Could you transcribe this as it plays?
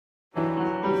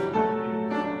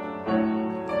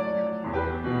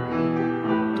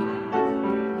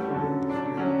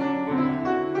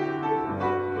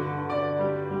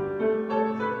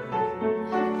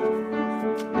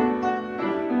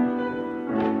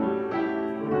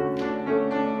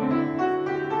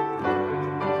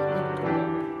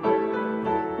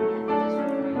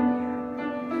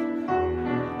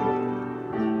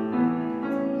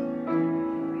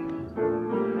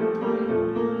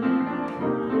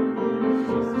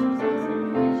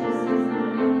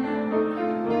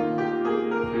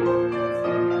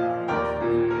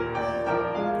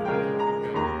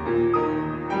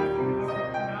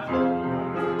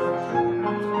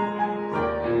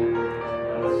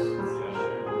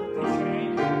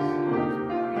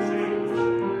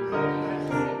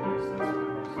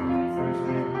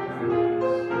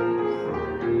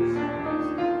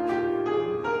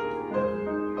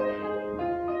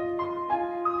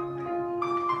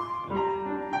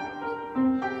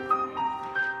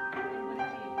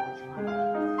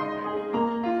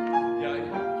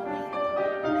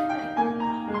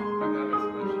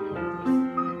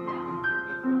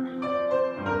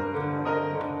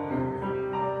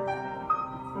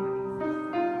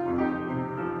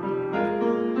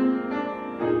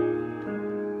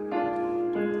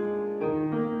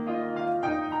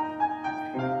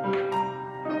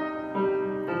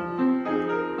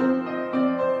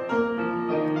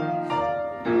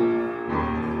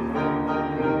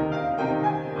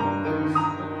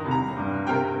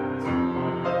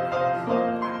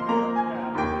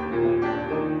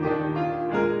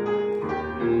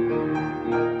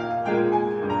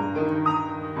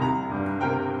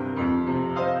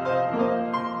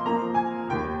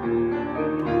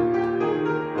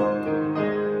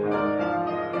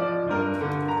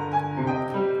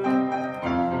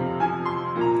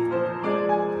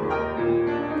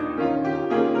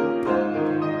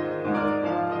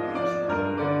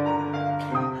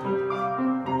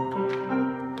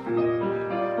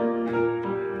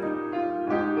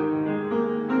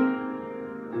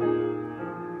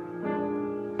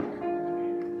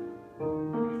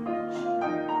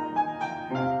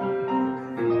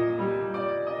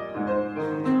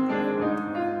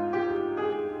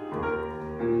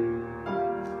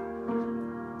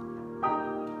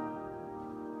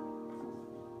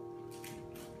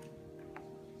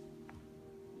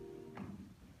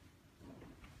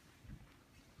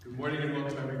Good morning and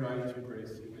welcome everybody to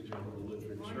Grace Evangelical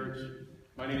Lutheran Church.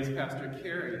 My name is Pastor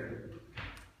Carey,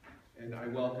 and I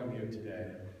welcome you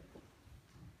today.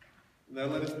 Now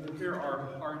let us prepare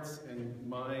our hearts and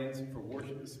minds for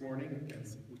worship this morning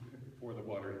as we pour the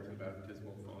water into the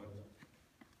baptismal font.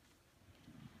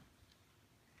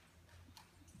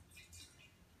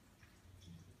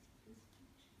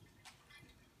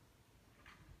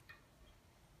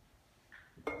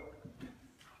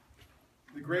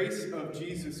 The grace of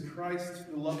Jesus Christ,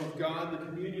 the love of God, the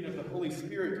communion of the Holy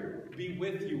Spirit be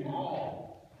with you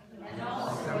all. And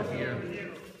also with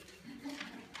you.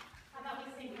 How about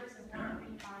we sing verses 1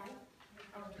 through 5?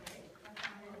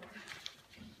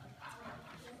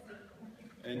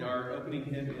 And our opening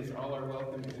hymn is All Are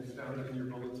Welcome, and it's found in your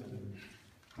bulletin.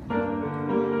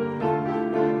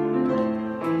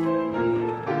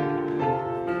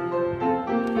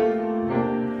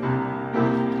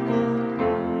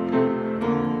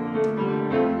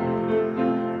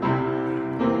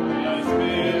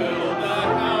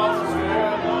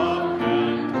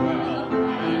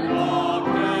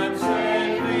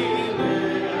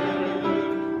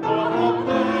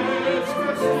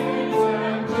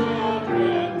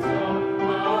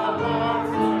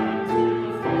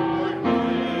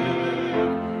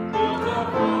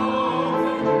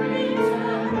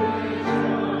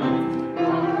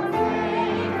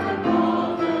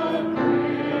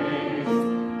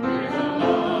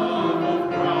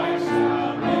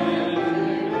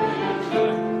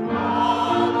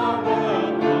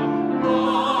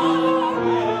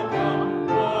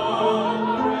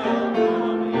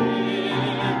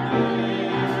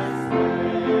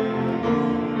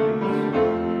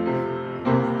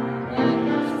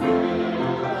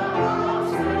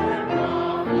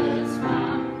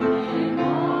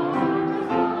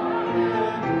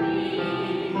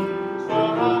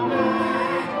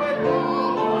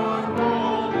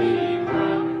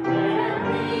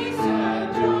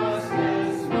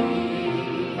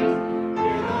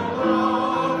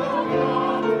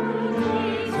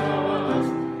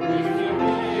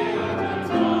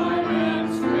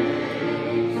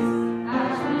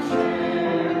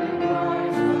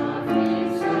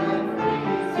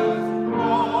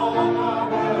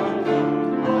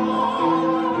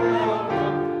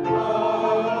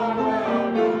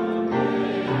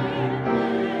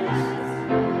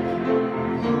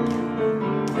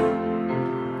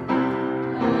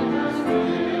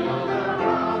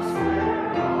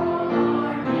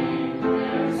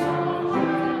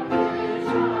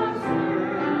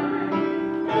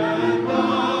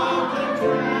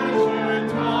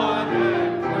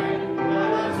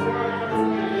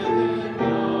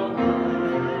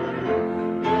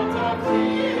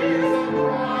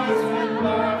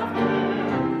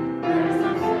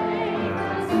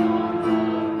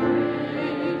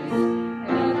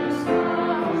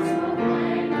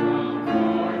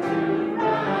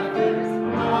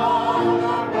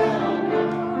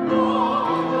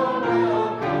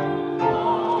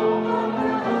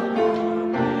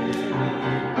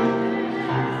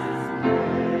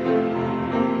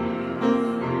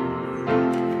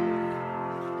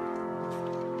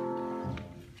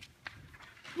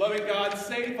 Loving God,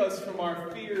 save us from our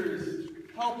fears,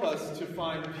 help us to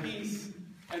find peace,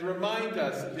 and remind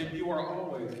us that you are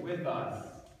always with us.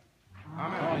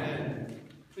 Amen. Amen.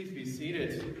 Please be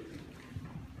seated.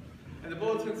 And the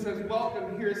bulletin says,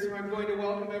 welcome here, so I'm going to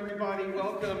welcome everybody.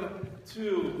 Welcome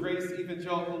to Grace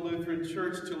Evangelical Lutheran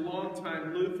Church, to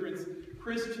longtime Lutherans,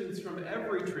 Christians from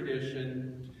every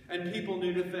tradition, and people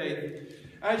new to faith.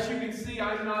 As you can see,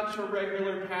 I'm not your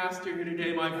regular pastor here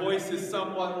today. My voice is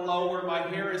somewhat lower, my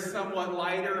hair is somewhat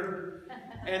lighter,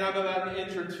 and I'm about an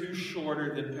inch or two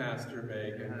shorter than Pastor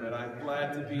Megan. But I'm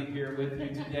glad to be here with you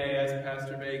today as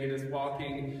Pastor Megan is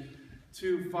walking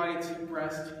to fight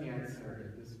breast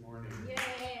cancer this morning. Yay!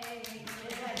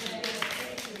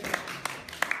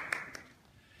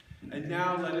 And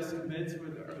now let us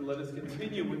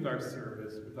continue with our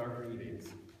service, with our readings.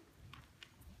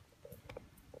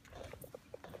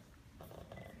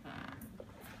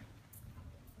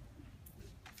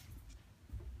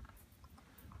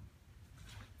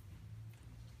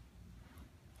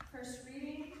 First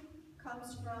reading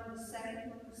comes from the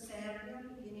second book of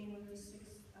Samuel, beginning with the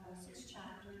sixth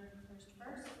chapter, first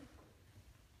verse.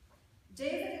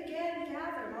 David again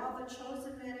gathered all the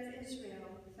chosen men of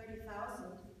Israel, 30,000.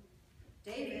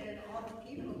 David and all the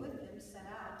people with him set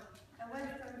out and went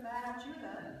from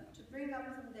Baal-Judah to bring up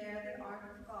from there the ark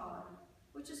of God,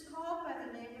 which is called by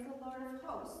the name of the Lord of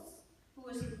hosts, who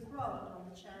is enthroned on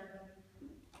the cherubim.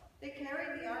 They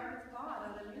carried the ark of God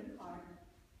on a new cart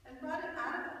and brought it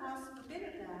out of the house of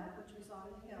Abinadab, which was on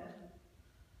the hill.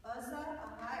 Uzzah,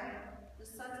 Ahio,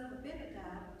 of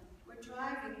Abinadab, were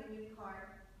driving the new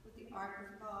cart with the ark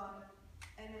of God,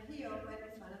 and Ahio went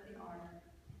in front of the ark.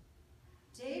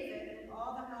 David and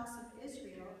all the house of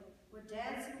Israel were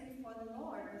dancing before the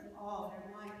Lord with all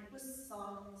their might, with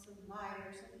songs and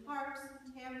lyres and harps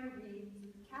and tambourines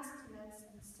and castanets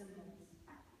and cymbals.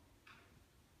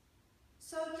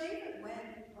 So David went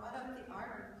and brought up the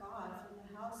ark of God from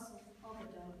the house of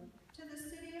Obed to the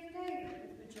city of David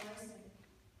with rejoicing.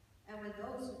 And when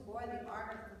those who bore the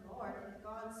ark of the Lord had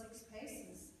gone 6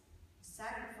 paces, he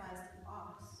sacrificed an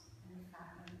ox and a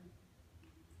fatling.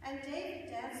 And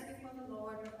David danced before the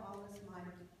Lord with all his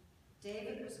might.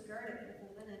 David was girded with a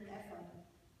linen ephod.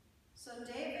 So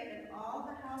David and all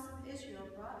the house of Israel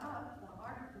brought up the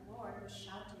ark of the Lord with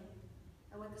shouting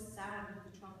and with the sound of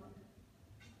the trumpet.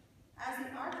 As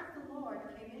the ark of the Lord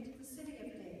came into the city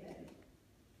of David,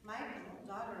 Michal,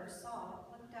 daughter of Saul,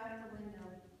 looked out the window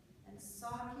and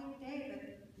saw King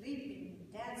David leaping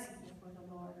and dancing before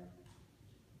the Lord.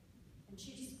 And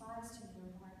she despised him in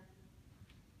her heart.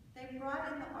 They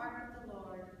brought in the ark of the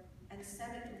Lord and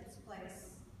set it in its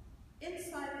place,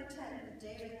 inside the tent that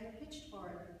David had pitched for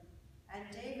it. And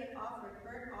David offered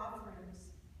burnt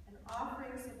offerings and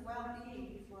offerings of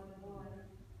well-being before the Lord.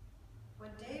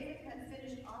 When David had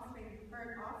finished offering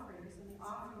burnt offerings and the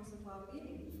offerings of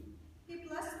well-being, he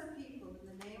blessed the people in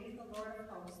the name of the Lord of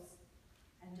hosts,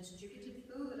 and distributed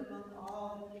food among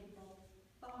all the people,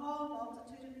 the whole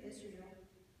multitude of Israel,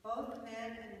 both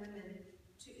men and women,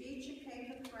 to each a cake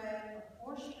of bread, a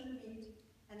portion of meat,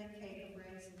 and a cake of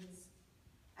raisins.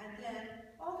 And then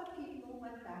all the people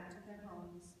went back to their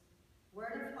homes.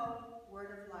 Word of hope,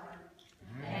 word of life.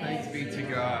 Thanks be to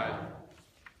God.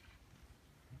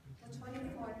 The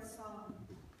 24th Psalm.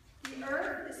 The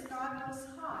earth is God Most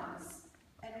High's,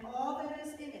 and all that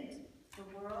is in it,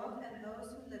 the world and those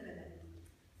who live in it.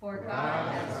 For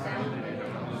God has founded it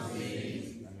on the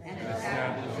seas and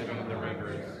established it on the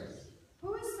rivers.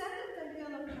 Who ascended the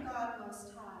hill of God Most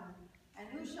High, and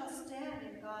who shall stand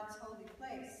in God's holy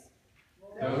place?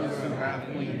 Those who have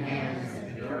clean hands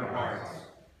and pure hearts,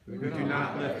 who do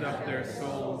not lift up their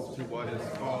souls to what is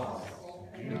false,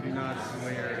 and do not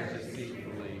swear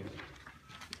deceitfully.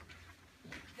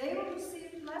 They will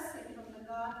receive blessing from the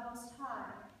God Most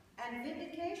High, and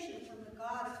vindication from the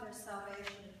God of their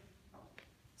salvation.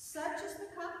 Such is the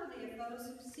company of those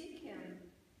who seek him,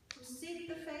 who seek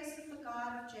the face of the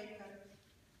God of Jacob.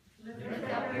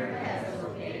 Lift up your heads,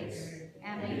 O gates,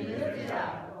 and be lifted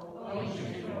up, O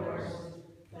ancient doors,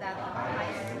 that the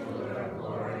highest ruler of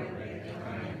glory may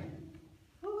come in.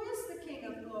 Who is the King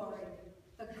of glory?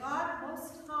 The God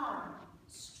Most High,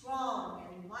 strong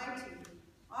and mighty,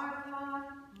 our God,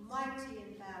 mighty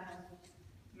in battle.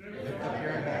 Lift up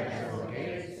your heads, O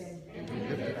gates, and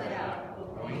be lifted up,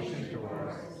 O ancient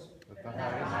doors,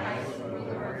 that the highest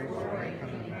ruler of glory come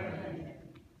in.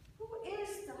 Who is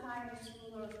the highest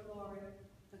ruler of glory?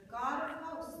 The God of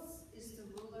hosts is the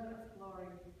ruler of glory.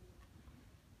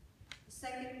 The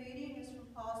second reading is from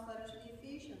Paul's letter to the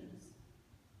Ephesians.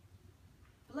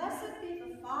 Blessed be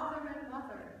the Father and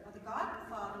Mother, or the God and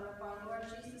Father of our Lord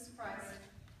Jesus Christ,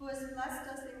 who has blessed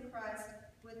us in Christ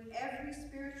with every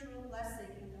spiritual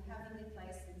blessing in the heavenly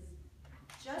places,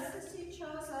 just as he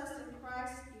chose us in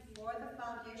Christ before the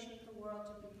foundation of the world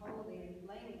to be holy and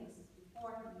blameless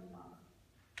before him in love.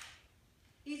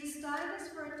 He destined us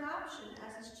for adoption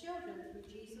as his children through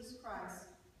Jesus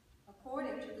Christ,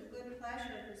 according to the good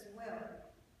pleasure of his will,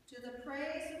 to the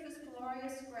praise of his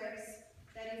glorious grace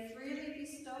that he freely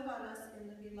bestowed on us in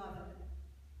the Beloved.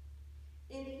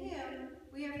 In him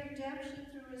we have redemption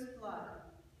through his blood,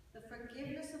 the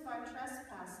forgiveness of our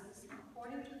trespasses,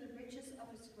 according to the riches of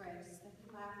his grace that he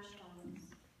lavished on us.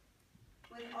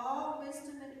 With all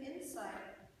wisdom and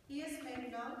insight, he has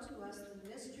made known to us the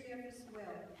mystery of his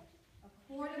will,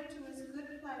 according to his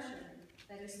good pleasure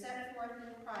that he set forth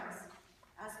in Christ,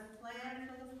 as a plan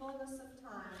for the fullness of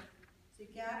time, to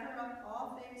gather up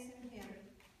all things in him,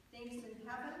 things in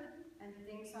heaven and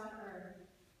things on earth.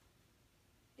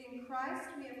 In Christ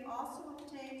we have also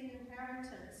obtained an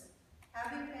inheritance,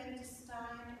 having been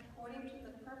destined according to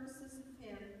the purposes of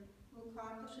him who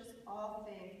accomplishes all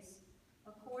things,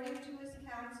 according to his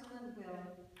counsel and will,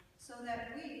 so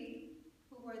that we,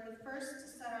 who were the first to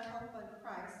set our hope on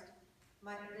Christ,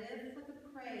 might live for the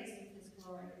praise of his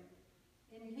glory.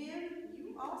 In him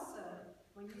you also,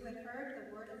 when you had heard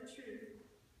the word of truth,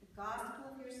 the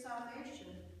gospel of your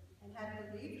salvation, and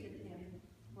had believed in him,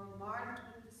 were marked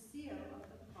with the seal of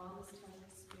the promised Holy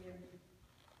Spirit.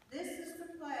 This is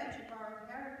the pledge of our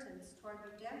inheritance toward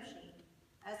redemption,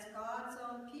 as God's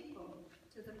own people,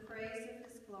 to the praise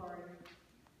of his glory.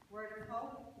 Word of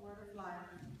hope, word of life.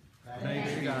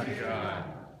 Thanks be to God.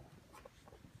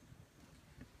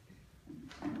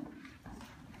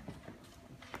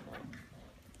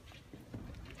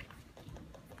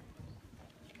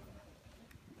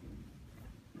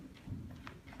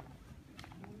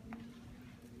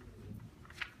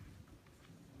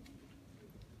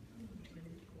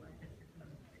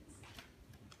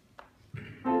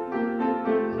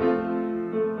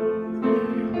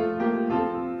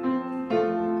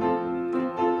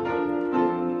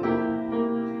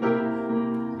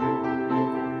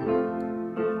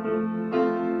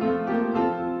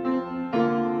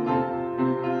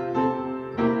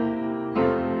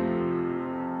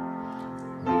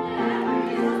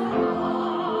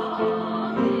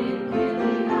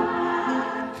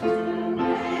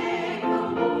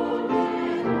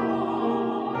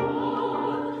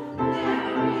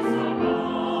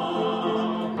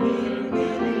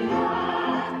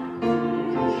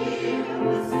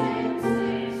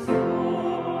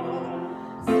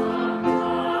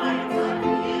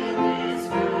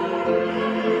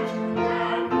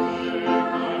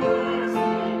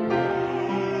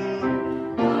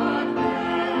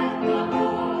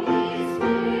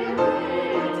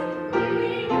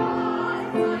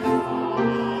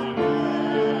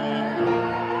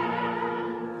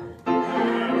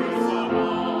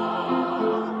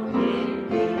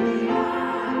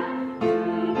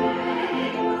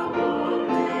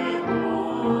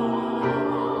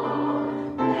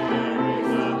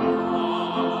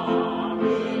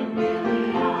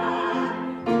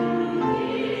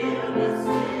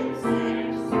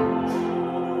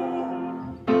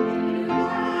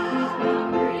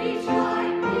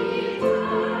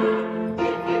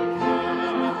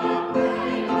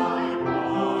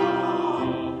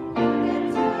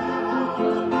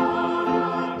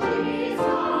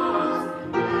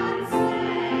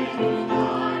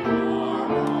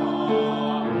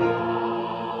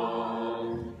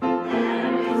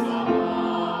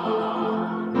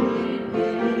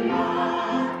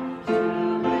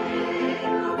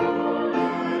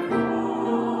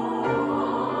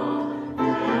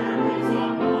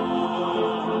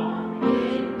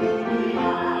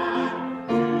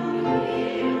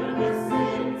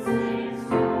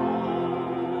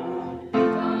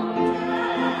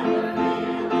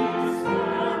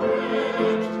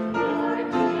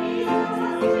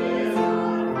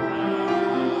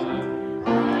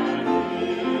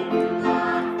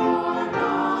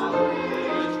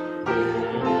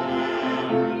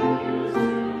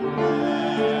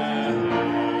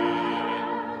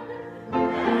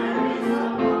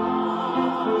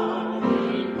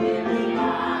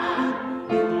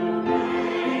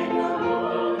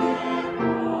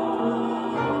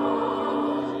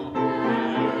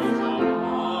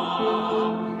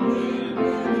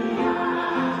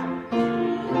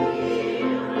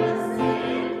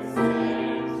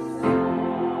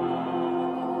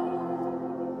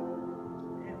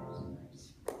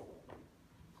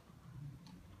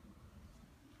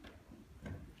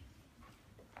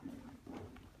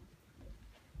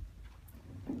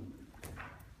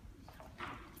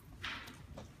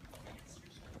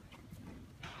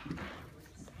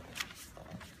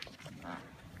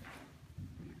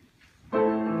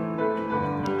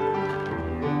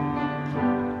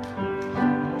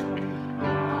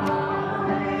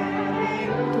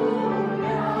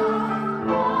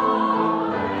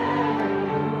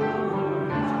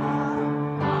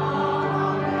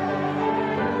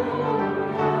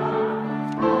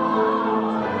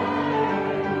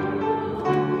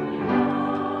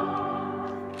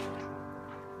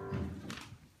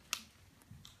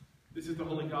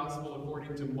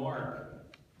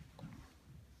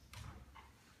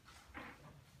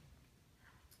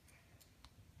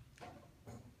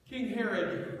 King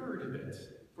Herod heard of it,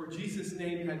 for Jesus'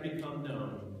 name had become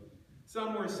known.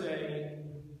 Some were saying,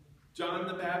 John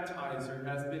the Baptizer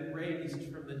has been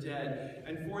raised from the dead,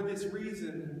 and for this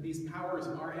reason these powers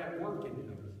are at work in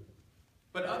him.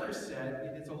 But others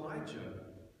said it is Elijah.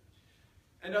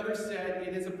 And others said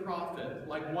it is a prophet,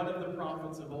 like one of the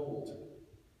prophets of old.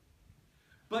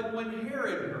 But when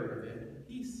Herod heard of it,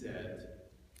 he said,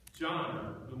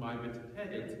 John, whom I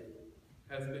beheaded,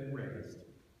 has been raised.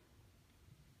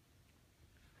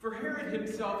 For Herod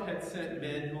himself had sent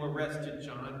men who arrested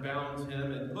John, bound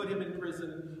him, and put him in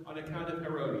prison on account of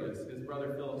Herodias, his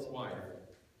brother Philip's wife,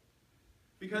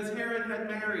 because Herod had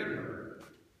married her.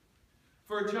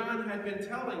 For John had been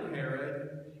telling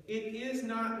Herod, it is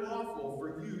not lawful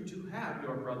for you to have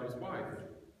your brother's wife.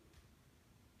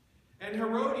 And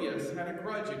Herodias had a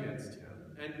grudge against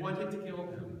him and wanted to kill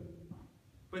him.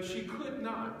 But she could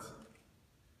not,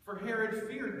 for Herod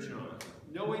feared John,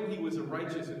 knowing he was a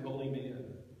righteous and holy man.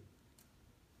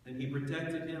 And he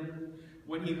protected him.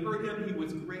 When he heard him, he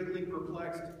was greatly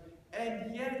perplexed,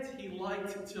 and yet he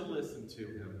liked to listen to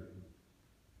him.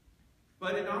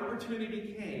 But an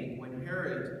opportunity came when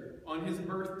Herod, on his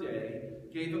birthday,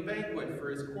 gave a banquet for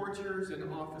his courtiers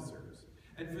and officers,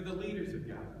 and for the leaders of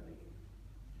Galilee.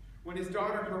 When his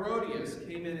daughter Herodias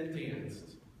came in and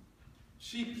danced,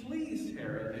 she pleased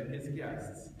Herod and his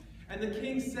guests. And the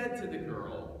king said to the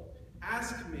girl,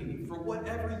 ask me for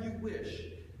whatever you wish,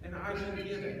 and I will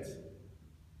give it.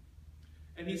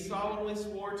 And he solemnly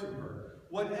swore to her,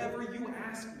 whatever you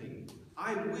ask me,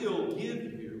 I will give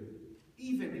you,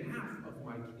 even half of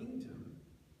my kingdom.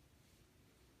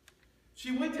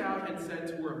 She went out and said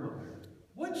to her mother,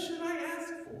 what should I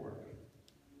ask for?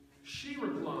 She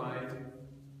replied,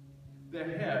 the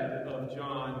head of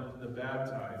John the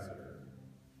Baptizer.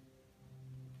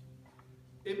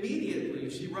 Immediately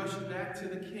she rushed back to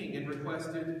the king and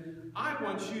requested, I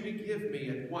want you to give me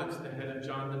at once the head of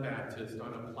John the Baptist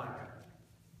on a platter.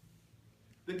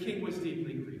 The king was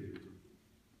deeply grieved.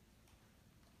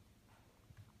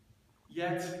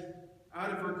 Yet,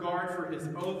 out of regard for his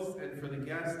oaths and for the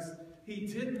guests, he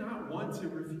did not want to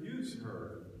refuse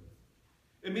her.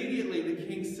 Immediately the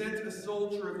king sent a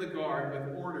soldier of the guard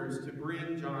with orders to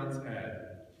bring John's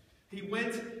head. He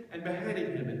went and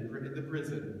beheaded him in the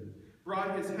prison,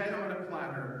 brought his head on a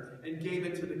platter, and gave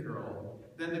it to the girl.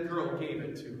 Then the girl gave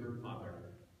it to her mother.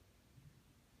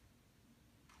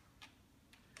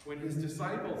 When his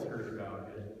disciples heard about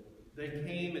it, they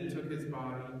came and took his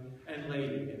body and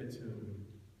laid it in a tomb.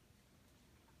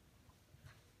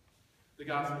 The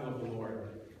Gospel of the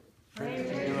Lord. Praise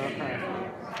to you,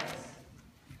 Lord Christ.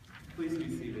 Please be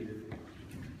seated.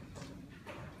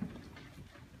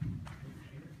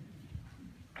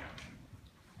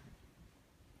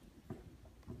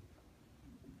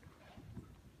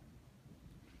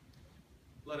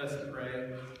 Let us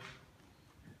pray.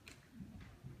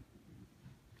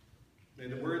 May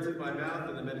the words of my mouth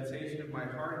and the meditation of my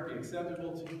heart be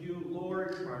acceptable to you,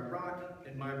 Lord, my rock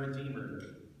and my redeemer.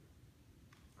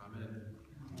 Amen.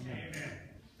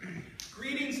 Amen.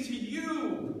 Greetings to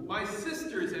you, my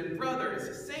sisters and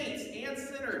brothers, saints and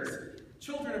sinners,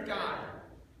 children of God.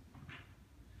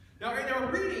 Now, in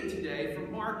our reading today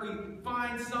from Mark, we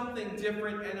find something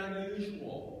different and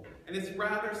unusual. And it's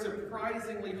rather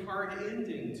surprisingly hard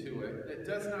ending to it that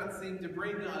does not seem to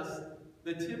bring us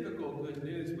the typical good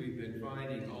news we've been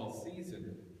finding all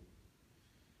season.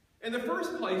 In the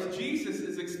first place, Jesus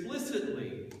is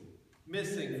explicitly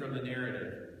missing from the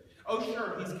narrative. Oh,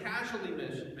 sure, he's casually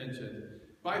mentioned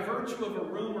by virtue of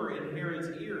a rumor in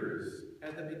Herod's ears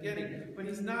at the beginning, but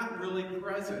he's not really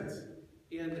present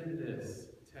in this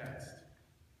text.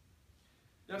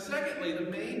 Now, secondly,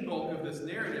 the main bulk of this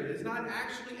narrative is not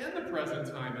actually in the present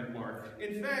time in Mark.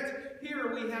 In fact,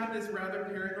 here we have this rather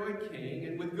paranoid king,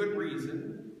 and with good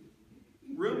reason,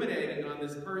 ruminating on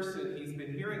this person he's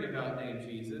been hearing about named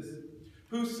Jesus,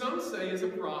 who some say is a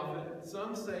prophet,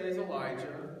 some say is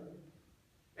Elijah,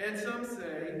 and some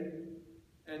say,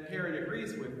 and Herod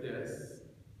agrees with this,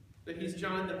 that he's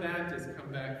John the Baptist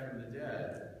come back from the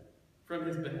dead, from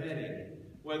his beheading.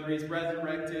 Whether he's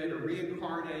resurrected or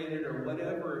reincarnated or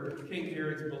whatever King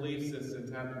Herod's belief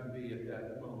systems happen to be at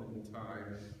that moment in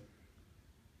time.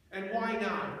 And why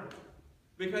not?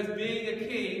 Because being a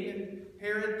king,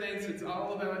 Herod thinks it's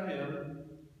all about him.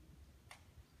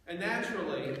 And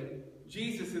naturally,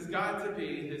 Jesus has got to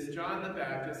be this John the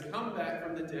Baptist come back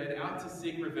from the dead out to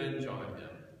seek revenge on him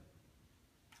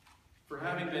for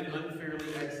having been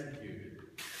unfairly executed.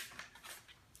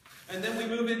 And then we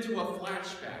move into a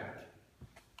flashback.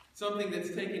 Something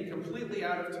that's taken completely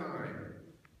out of time.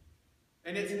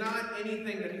 And it's not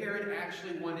anything that Herod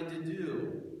actually wanted to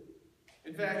do.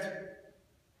 In fact,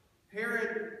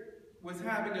 Herod was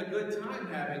having a good time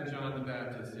having John the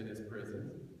Baptist in his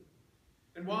prison.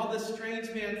 And while this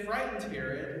strange man frightened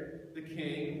Herod, the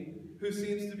king, who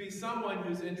seems to be someone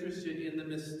who's interested in the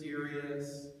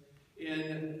mysterious,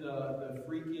 in the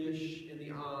freakish, in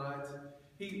the odd,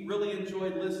 he really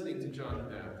enjoyed listening to John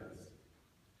the Baptist.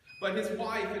 But his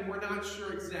wife, and we're not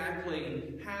sure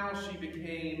exactly how she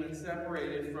became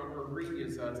separated from her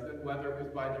previous husband, whether it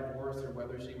was by divorce or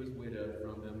whether she was widowed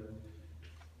from him.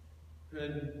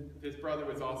 And his brother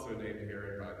was also named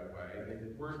Herod, by the way.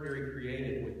 They weren't very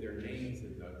creative with their names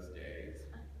in those days.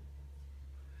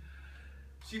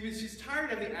 She's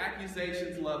tired of the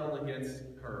accusations leveled against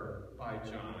her by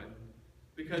John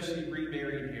because she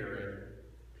remarried Herod.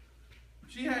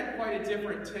 She had quite a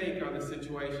different take on the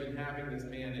situation having this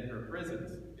man in her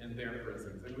prisons, in their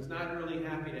prisons, and was not really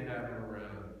happy to have him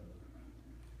around.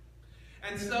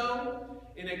 And so,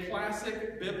 in a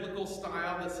classic biblical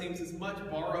style that seems as much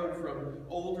borrowed from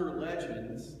older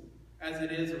legends as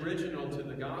it is original to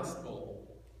the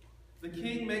gospel, the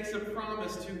king makes a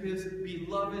promise to his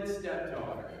beloved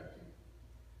stepdaughter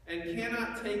and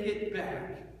cannot take it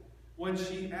back when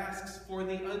she asks for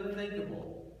the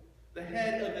unthinkable, the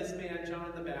head of this man,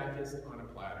 John the Baptist, on a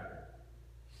platter.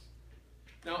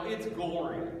 Now, it's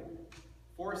gory,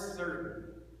 for certain.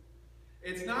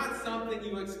 It's not something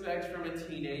you expect from a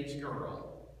teenage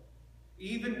girl,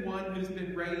 even one who's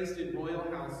been raised in royal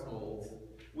households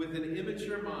with an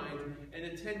immature mind and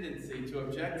a tendency to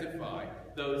objectify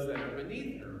those that are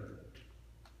beneath her.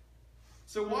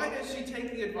 So why does she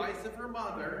take the advice of her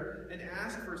mother and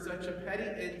ask for such a petty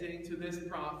ending to this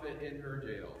prophet in her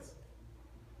jails?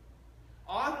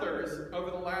 Authors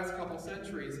over the last couple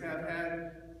centuries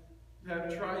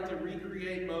have tried to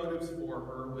recreate motives for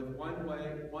her with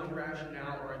one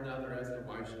rationale or another as to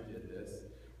why she did this.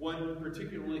 One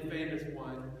particularly famous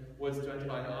one was done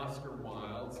by Oscar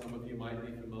Wilde. Some of you might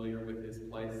be familiar with his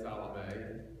play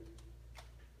Salome.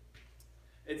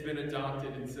 It's been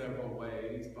adopted in several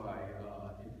ways by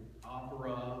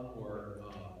opera, or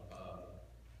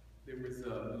there was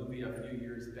a movie a few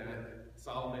years back,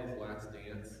 Salome's Last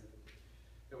Dance.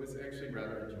 It was actually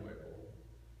rather enjoyable.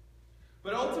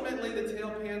 But ultimately, the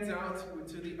tale pans out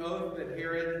to the oath that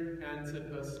Herod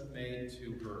Antipas made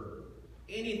to her.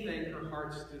 Anything her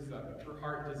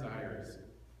heart desires.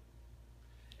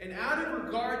 And out of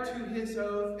regard to his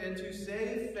oath and to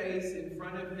save face in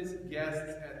front of his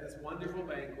guests at this wonderful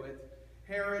banquet,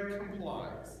 Herod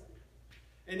complies.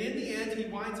 And in the end, he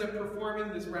winds up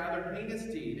performing this rather heinous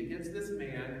deed against this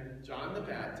man, John the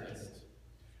Baptist,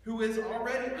 who is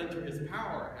already under his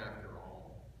power, after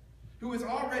all, who is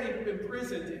already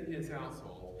imprisoned in his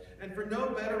household, and for no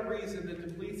better reason than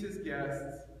to please his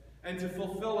guests and to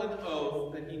fulfill an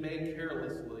oath that he made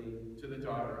carelessly to the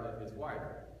daughter of his wife.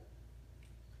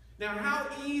 Now, how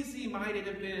easy might it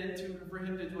have been for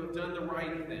him to have done the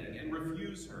right thing and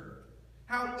refuse her?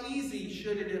 How easy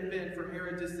should it have been for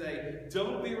Herod to say,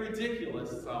 "Don't be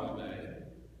ridiculous, Salome.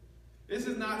 This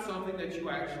is not something that you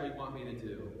actually want me to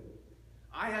do.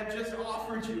 I have just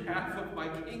offered you half of my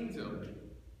kingdom,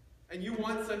 and you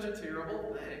want such a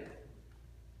terrible thing."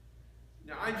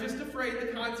 Now, I'm just afraid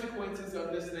the consequences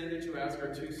of this thing that you ask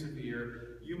are too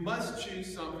severe. You must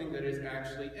choose something that is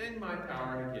actually in my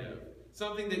power to give.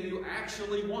 Something that you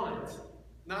actually want,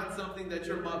 not something that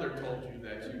your mother told you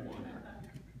that you wanted.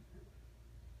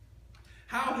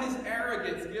 How his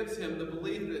arrogance gives him the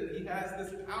belief that he has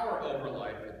this power over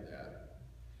life and death.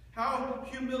 How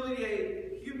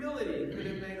humility could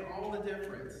have made all the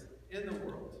difference in the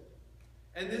world.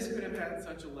 And this could have had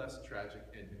such a less tragic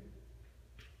ending.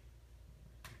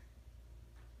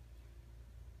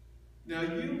 Now,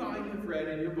 you might have read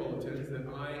in your bulletins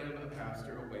that I am a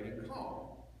pastor awaiting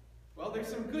call. Well, there's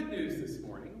some good news this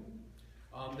morning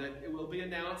that it will be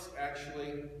announced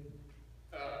actually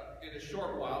in a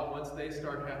short while, once they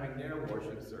start having their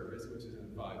worship service, which is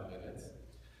in 5 minutes,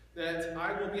 that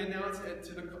I will be announced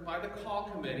by the call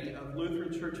committee of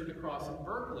Lutheran Church of the Cross in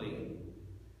Berkeley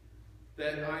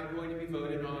that I'm going to be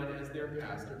voted on as their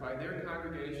pastor by their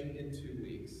congregation in 2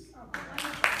 weeks.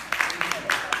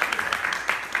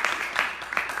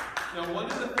 Now,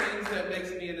 one of the things that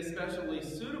makes me an especially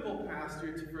suitable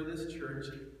pastor for this church,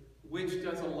 which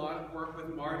does a lot of work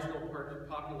with marginal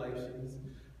populations,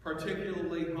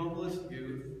 particularly homeless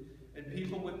youth and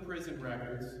people with prison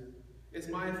records, is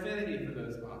my affinity for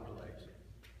those populations.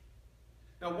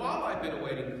 Now, while I've been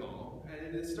awaiting call,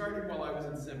 and it started while I was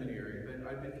in seminary, but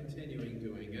I've been continuing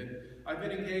doing it, I've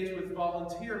been engaged with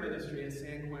volunteer ministry at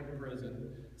San Quentin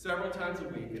Prison several times a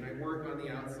week, and I work on the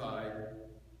outside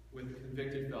with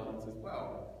convicted felons as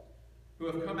well, who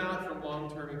have come out from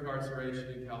long-term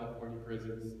incarceration in California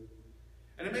prisons.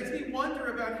 And it makes me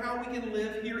wonder about how we can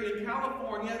live here in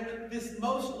California, this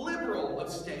most liberal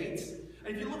of states.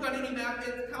 And if you look on any map,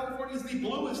 California is the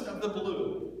bluest of the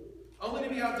blue. Only to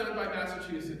be outdone by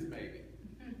Massachusetts, maybe.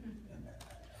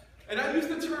 And I use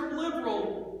the term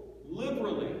liberal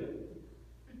liberally.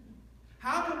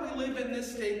 How can we live in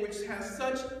this state which has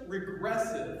such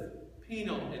regressive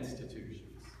penal institutions?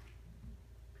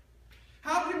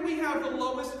 How can we have the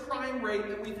lowest crime rate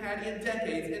that we've had in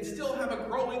decades and still have a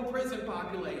growing prison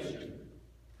population?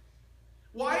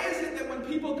 Why is it that when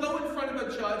people go in front of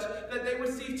a judge that they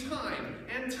receive time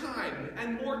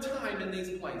and more time in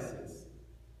these places?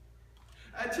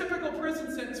 A typical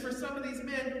prison sentence for some of these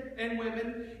men and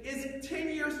women is 10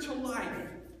 years to life.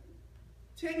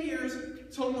 10 years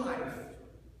to life.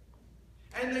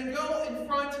 And they go in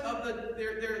front of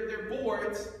their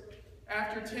boards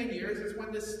after 10 years is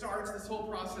when this whole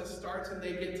process starts, and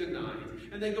they get denied.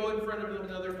 And they go in front of them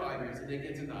another 5 years, and they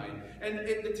get denied. And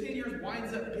the 10 years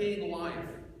winds up being life,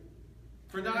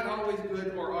 for not always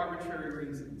good or arbitrary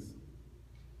reasons.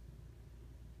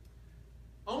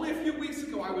 Only a few weeks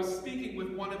ago, I was speaking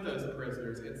with one of those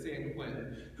prisoners at San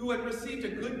Quentin, who had received a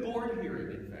good board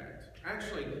hearing, in fact.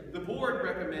 Actually, the board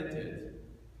recommended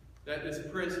that this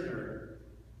prisoner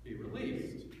be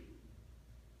released,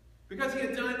 because he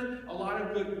had done a lot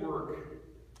of good work.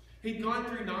 He'd gone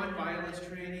through nonviolence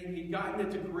training. He'd gotten a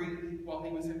degree while he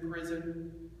was in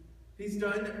prison. He's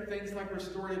done things like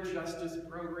restorative justice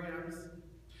programs.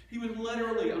 He was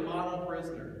literally a model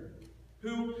prisoner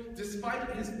who, despite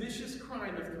his vicious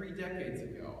crime of 3 decades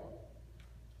ago,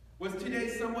 was today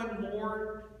someone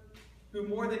who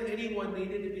more than anyone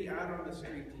needed to be out on the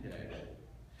street today.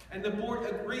 And the board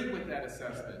agreed with that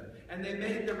assessment, and they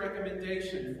made the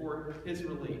recommendation for his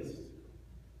release.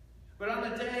 But on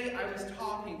the day I was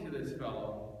talking to this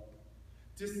fellow,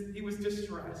 he was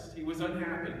distressed. He was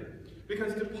unhappy.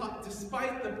 Because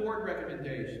despite the board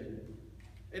recommendation,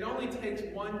 it only takes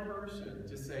one person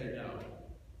to say no.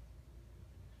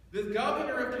 The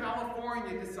governor of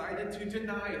California decided to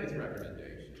deny his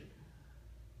recommendation.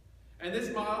 And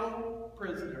this model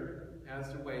prisoner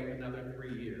has to wait another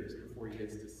 3 years before he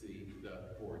gets to see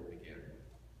the board again.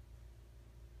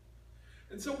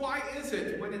 And so why is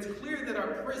it, when it's clear that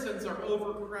our prisons are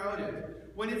overcrowded,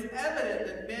 when it's evident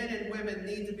that men and women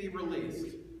need to be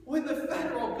released, when the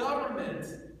federal government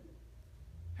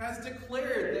has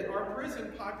declared that our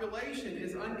prison population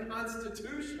is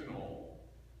unconstitutional,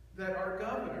 that our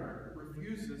governor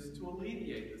refuses to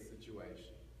alleviate the situation?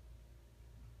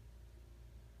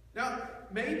 Now,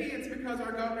 maybe it's because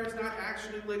our governor's not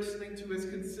actually listening to his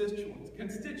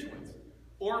constituents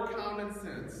or common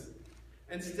sense.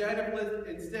 Instead,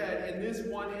 in this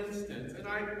one instance, and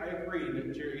I agree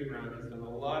that Jerry Brown has done a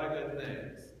lot of good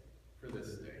things for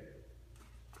this state,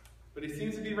 but he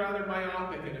seems to be rather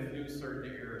myopic in a few certain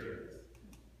areas.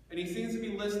 And he seems to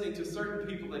be listening to certain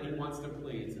people that he wants to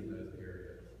please in those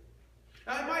areas.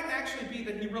 Now, it might actually be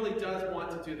that he really does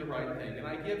want to do the right thing, and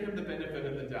I give him the benefit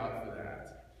of the doubt for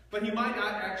that. But he might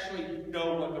not actually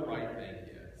know what the right thing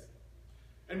is.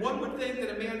 And one would think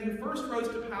that a man who first rose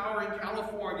to power in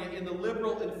California in the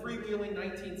liberal and freewheeling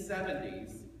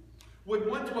 1970s would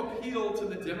want to appeal to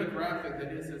the demographic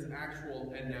that is his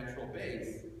actual and natural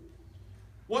base.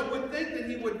 One would think that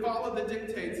he would follow the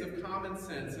dictates of common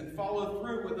sense and follow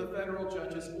through with the federal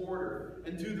judge's order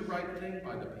and do the right thing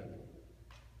by the people.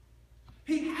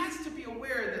 He has to be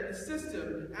aware that the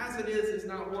system, as it is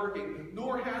not working,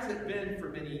 nor has it been for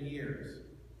many years.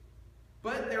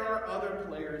 But there are other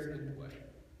players in play.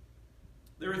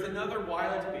 There is another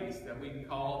wild beast that we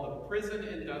call the prison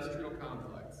industrial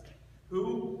complex,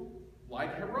 who,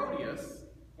 like Herodias,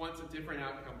 wants a different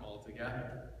outcome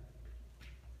altogether.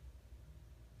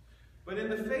 But in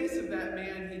the face of that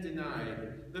man he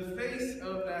denied, the face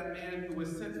of that man who was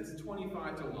sentenced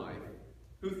 25 to life,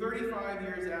 who 35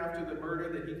 years after the murder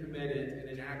that he committed in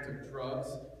an act of drugs,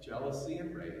 jealousy,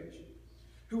 and rage,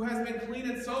 who has been clean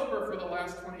and sober for the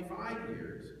last 25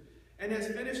 years, and has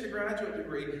finished a graduate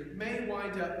degree, may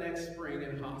wind up next spring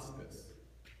in hospice.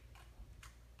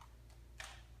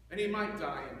 And he might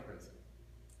die in prison.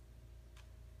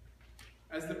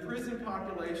 As the prison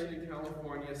population in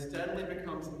California steadily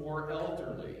becomes more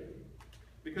elderly,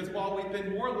 because while we've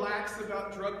been more lax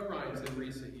about drug crimes in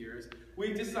recent years,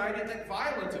 we've decided that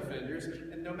violent offenders,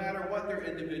 and no matter what their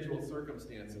individual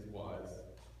circumstances was,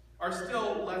 are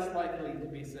still less likely to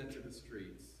be sent to the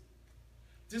streets.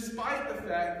 Despite the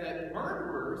fact that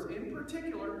murderers, in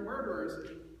particular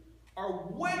murderers, are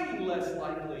way less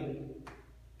likely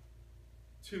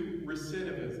to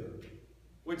recidivism,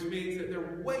 which means that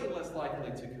they're way less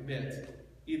likely to commit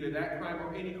either that crime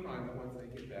or any crime once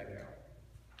they get back out.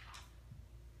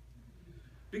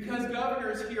 Because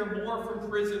governors hear more from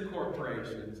prison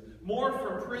corporations, more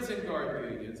from prison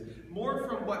guard unions, more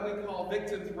from what we call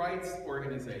victims' rights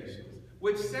organizations,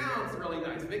 which sounds really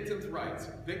nice. Victims' rights.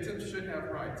 Victims should have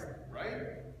rights, right?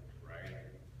 Right.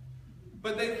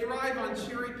 But they thrive on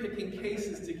cherry-picking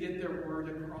cases to get their word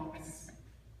across.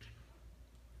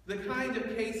 The kind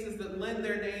of cases that lend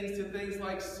their names to things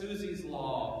like Susie's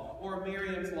Law, or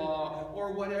Miriam's Law,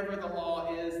 or whatever the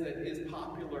law is that is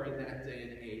popular in that day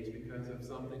and age because of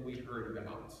something we heard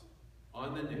about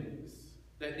on the news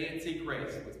that Nancy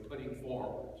Grace was putting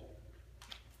forward.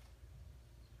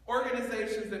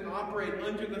 Organizations that operate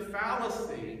under the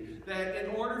fallacy that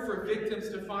in order for victims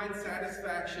to find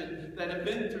satisfaction, that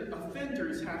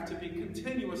offenders have to be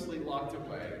continuously locked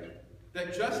away.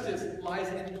 That justice lies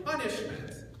in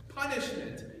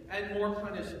punishment, and more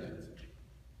punishment.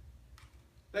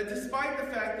 That despite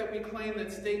the fact that we claim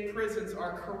that state prisons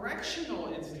are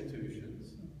correctional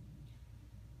institutions,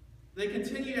 they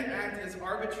continue to act as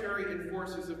arbitrary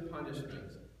enforcers of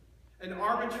punishment, and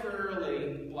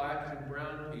arbitrarily black and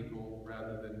brown people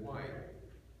rather than white.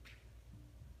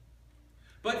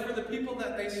 But for the people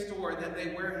that they store, that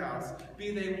they warehouse,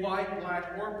 be they white,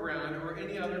 black, or brown, or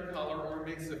any other color or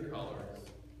mix of colors,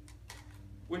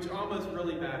 which almost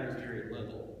really matters very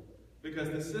little, because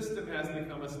the system has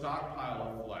become a stockpile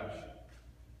of flesh,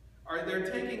 they're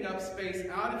taking up space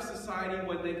out of society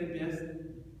when they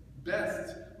can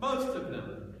best, most of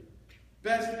them,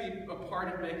 best be a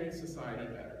part of making society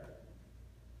better.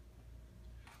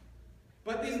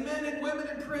 But these men and women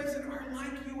in prison are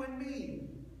like you and me,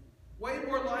 way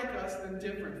more like us than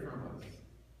different from us.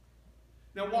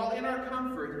 Now, while in our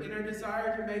comfort, in our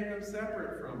desire to make them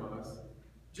separate from us,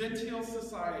 genteel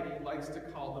society likes to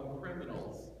call them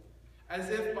criminals, as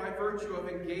if by virtue of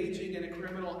engaging in a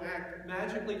criminal act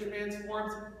magically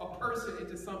transforms a person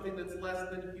into something that's less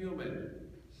than human,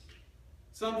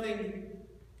 something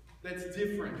that's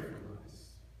different from us.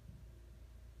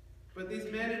 But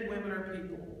these men and women are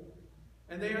people,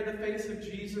 and they are the face of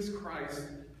Jesus Christ,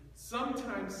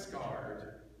 sometimes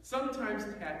scarred, sometimes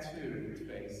tattooed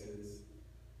faces,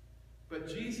 but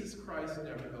Jesus Christ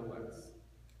nevertheless.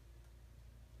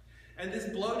 And this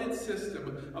bloated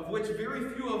system, of which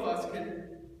very few of us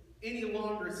can any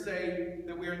longer say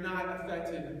that we are not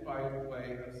affected by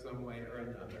some way or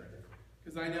another.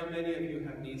 Because I know many of you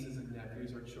have nieces and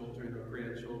nephews or children or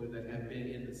grandchildren that have been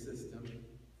in the system.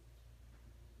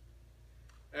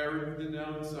 Or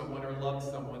known someone or loved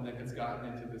someone that has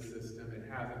gotten into the system and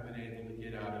hasn't been able to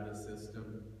get out of the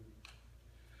system.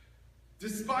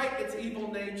 Despite its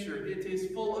evil nature, it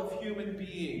is full of human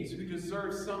beings who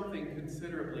deserve something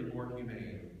considerably more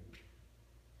humane.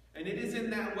 And it is in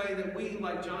that way that we,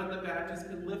 like John the Baptist,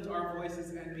 can lift our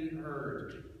voices and be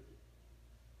heard.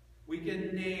 We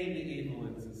can name the evil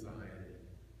in society.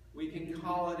 We can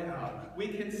call it out. We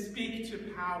can speak to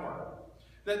power.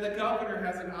 That the governor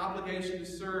has an obligation to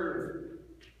serve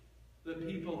the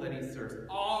people that he serves,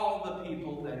 all the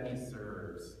people that he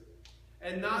serves,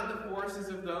 and not the forces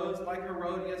of those like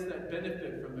Herodias that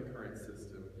benefit from the current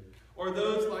system, or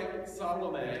those like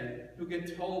Salome who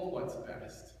get told what's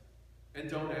best and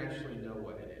don't actually know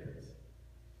what it is.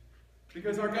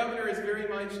 Because our governor is very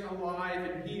much alive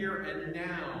and here and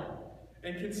now,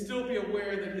 and can still be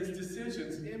aware that his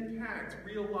decisions impact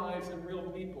real lives and real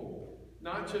people,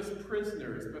 not just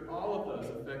prisoners, but all of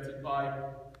those affected by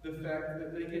the fact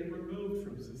that they get removed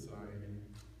from society.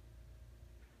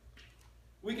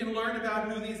 We can learn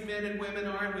about who these men and women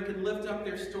are, and we can lift up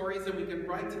their stories, and we can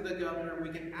write to the governor, and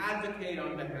we can advocate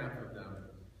on behalf of them.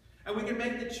 And we can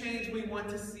make the change we want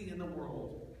to see in the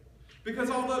world. Because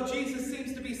although Jesus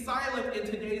seems to be silent in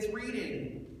today's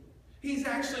reading, he's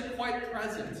actually quite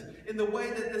present in the way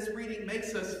that this reading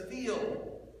makes us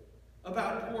feel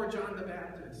about poor John the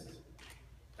Baptist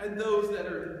and those that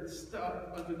are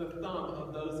stuck under the thumb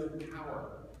of those in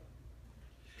power.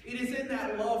 It is in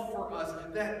that love for us,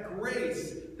 that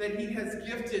grace that he has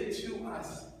gifted to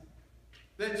us,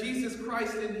 that Jesus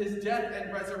Christ in his death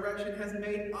and resurrection has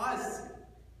made us.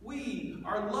 We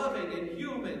are loving and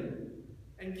human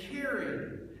and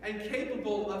caring and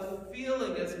capable of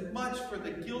feeling as much for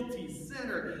the guilty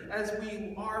sinner as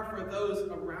we are for those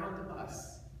around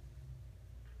us.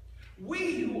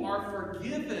 We who are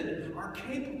forgiven are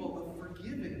capable of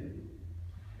forgiving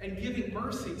and giving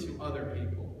mercy to other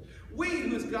people. We,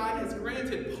 whose God has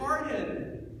granted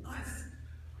pardon, us,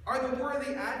 are the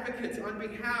worthy advocates on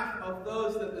behalf of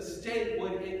those that the state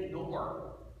would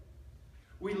ignore.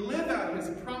 We live out his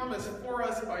promise for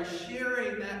us by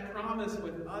sharing that promise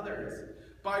with others,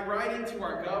 by writing to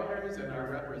our governors and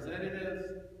our representatives,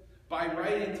 by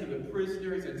writing to the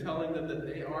prisoners and telling them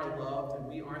that they are loved and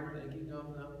we aren't thinking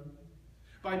of them,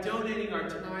 by donating our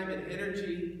time and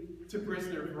energy to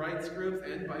prisoners' rights groups,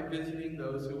 and by visiting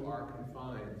those who are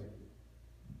confined.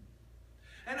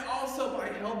 And also by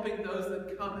helping those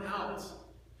that come out.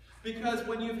 Because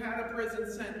when you've had a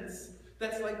prison sentence,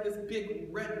 that's like this big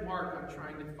red mark on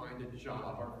trying to find a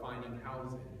job or finding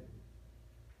housing.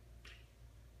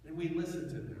 And we listen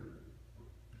to them.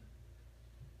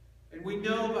 And we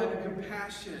know by the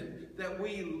compassion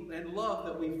and love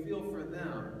that we feel for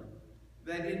them,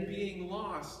 that in being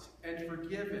lost and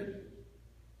forgiven,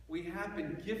 we have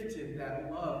been gifted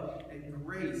that love and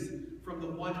grace from the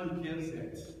one who gives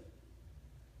it,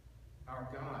 our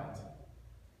God.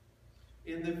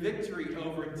 In the victory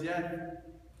over death,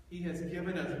 he has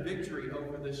given us victory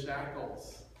over the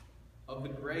shackles of the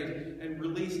grave and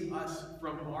released us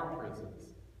from our prisons.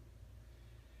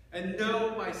 And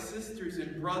know, my sisters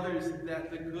and brothers,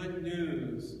 that the good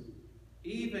news,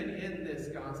 even in this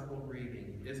gospel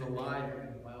reading, is alive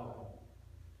and well.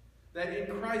 That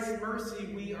in Christ's mercy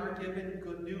we are given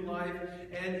good new life,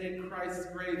 and in Christ's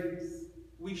grace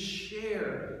we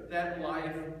share that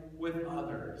life with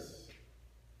others,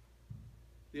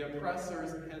 the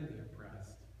oppressors and the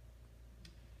oppressed.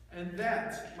 And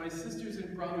that, my sisters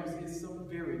and brothers, is some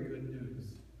very good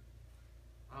news.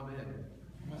 Amen.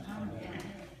 Amen.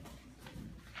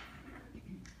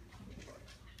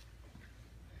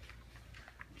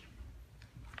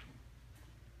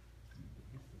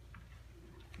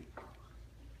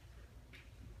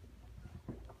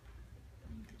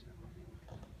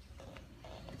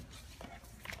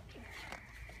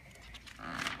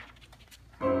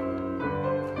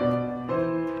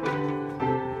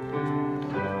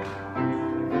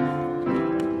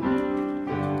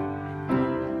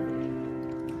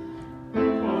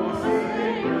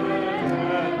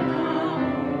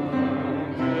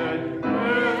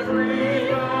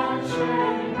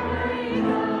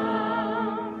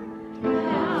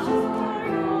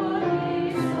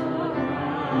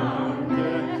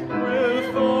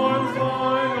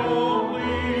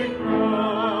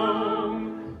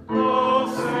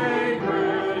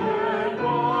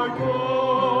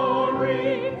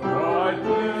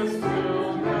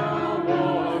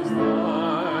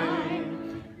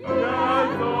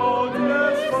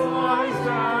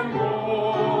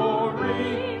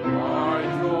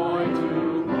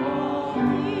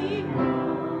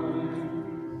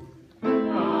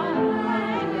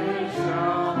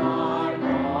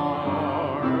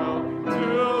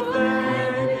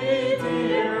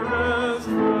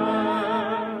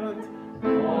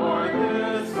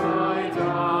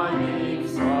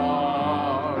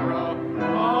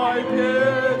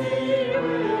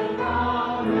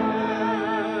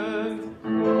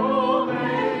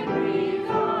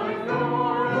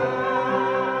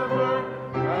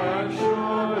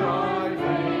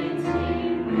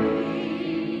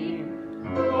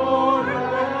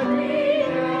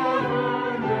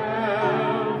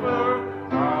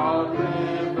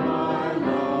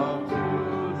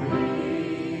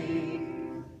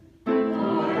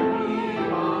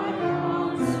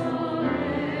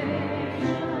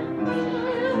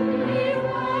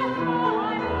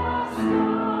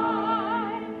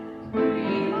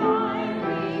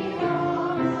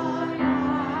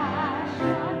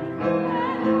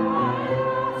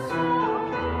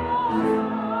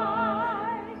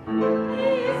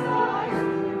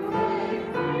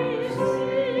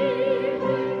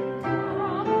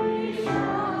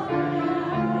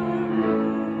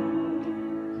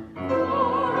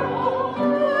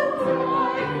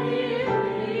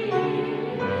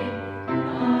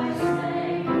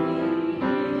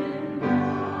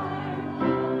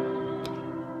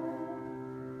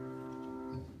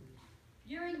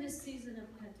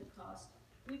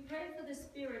 We pray for the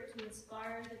Spirit to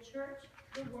inspire the church,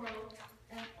 the world,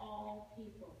 and all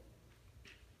people.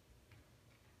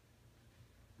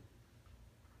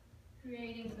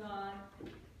 Creating God,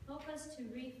 help us to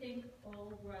rethink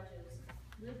old grudges,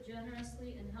 live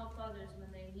generously, and help others when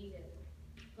they need it.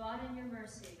 God, in your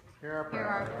mercy, hear our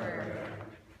prayer.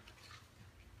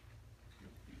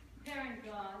 Parent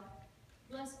God,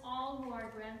 bless all who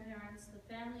are grandparents,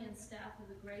 the family and staff of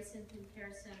the Grace Infant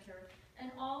Care Center, and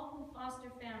all who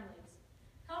foster families.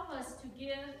 Help us to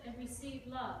give and receive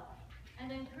love,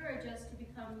 and encourage us to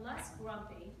become less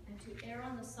grumpy and to err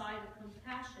on the side of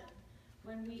compassion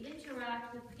when we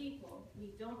interact with people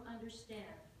we don't understand.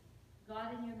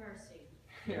 God, in your mercy,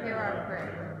 hear our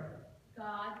prayer.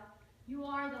 God, you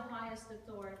are the highest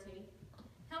authority.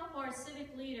 Help our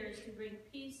civic leaders to bring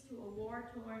peace to a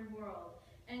war-torn world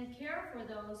and care for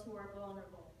those who are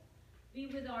vulnerable. Be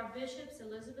with our bishops,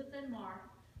 Elizabeth and Mark,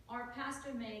 our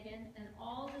pastor Megan, and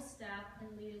all the staff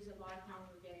and leaders of our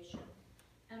congregation,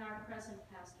 and our our present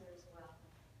pastor as well.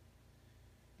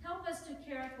 Help us to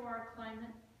care for our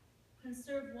climate,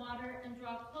 conserve water, and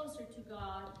draw closer to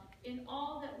God in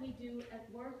all that we do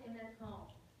at work and at home.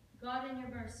 God, in your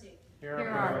mercy, Hear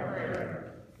our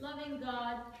prayer. Loving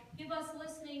God, give us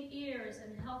listening ears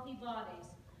and healthy bodies.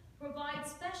 Provide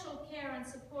special care and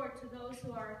support to those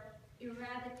who are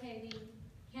eradicating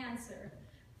cancer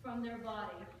from their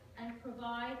body, and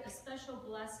provide a special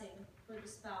blessing for the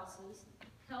spouses,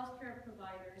 healthcare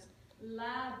providers,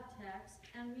 lab techs,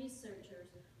 and researchers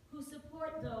who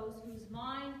support those whose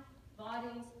mind,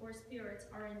 bodies, or spirits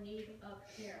are in need of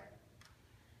care.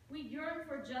 We yearn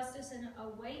for justice and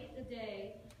await the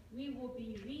day we will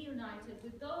be reunited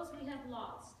with those we have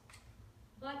lost.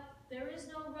 But there is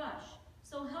no rush,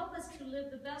 so help us to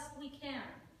live the best we can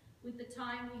with the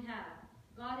time we have.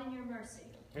 God, in your mercy.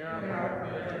 Hear our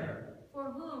prayer. For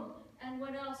whom and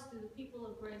what else do the people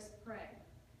of Grace pray?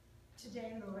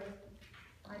 Today, Lord,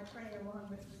 I pray along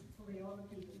with hopefully all the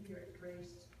people here at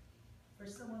Grace for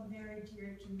someone very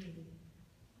dear to me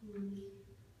who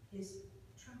is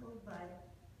troubled by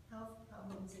health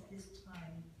problems at this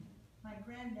time. My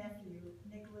grandnephew,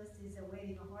 Nicholas, is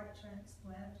awaiting a heart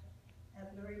transplant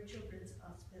at Lurie Children's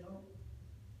Hospital.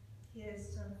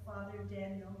 His father,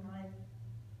 Daniel, my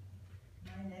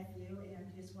nephew, and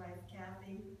his wife,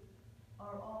 Kathy,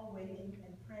 are all waiting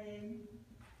and praying.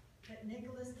 But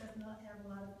Nicholas does not have a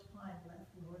lot of time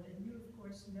left, Lord, and you, of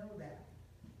course, know that.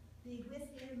 Be with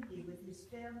him, be with his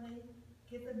family,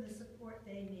 give them the support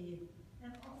they need,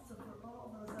 and also for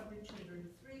all those other children,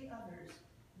 3 others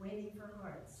waiting for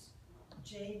hearts,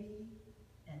 Jamie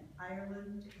and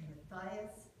Ireland and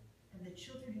Matthias, and the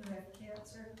children who have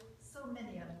cancer, so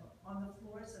many of them on the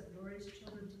floors of Lurie's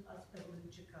Children's Hospital in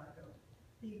Chicago.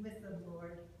 Be with them,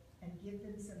 Lord, and give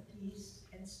them some peace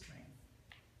and strength.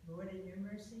 Lord, in your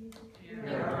mercy, hear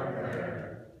our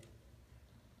prayer.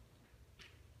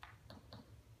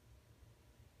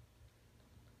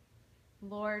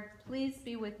 Lord, please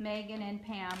be with Megan and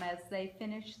Pam as they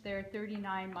finish their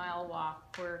 39-mile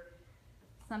walk for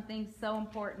something so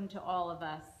important to all of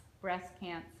us, breast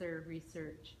cancer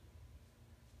research.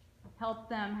 Help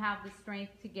them have the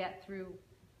strength to get through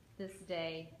this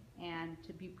day and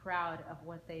to be proud of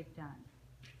what they've done.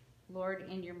 Lord,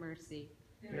 in your mercy.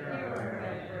 Hear our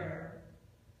prayer.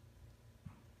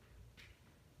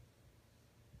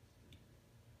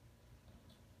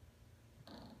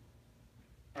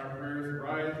 Our prayers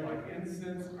rise like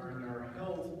incense and are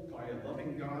held by a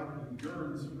loving God who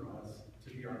yearns for us to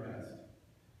be our best.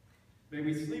 May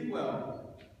we sleep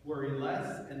well, worry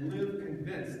less, and live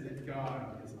convinced that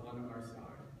God is on our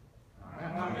side.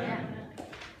 Amen.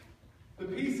 The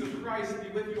peace of Christ be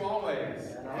with you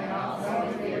always. And also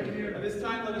with you. At this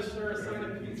time, let us share a sign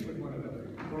of peace with one another.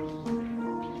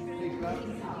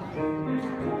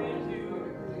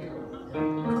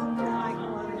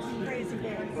 Crazy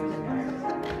days.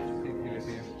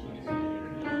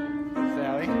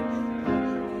 Sally?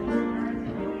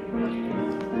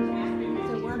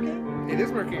 Is it working? It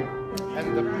is working. And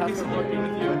the pastor working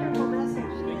with you. Wonderful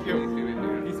message. Thank you.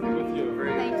 Peace be with you.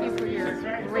 Very Thank you for your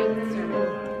great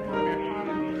service.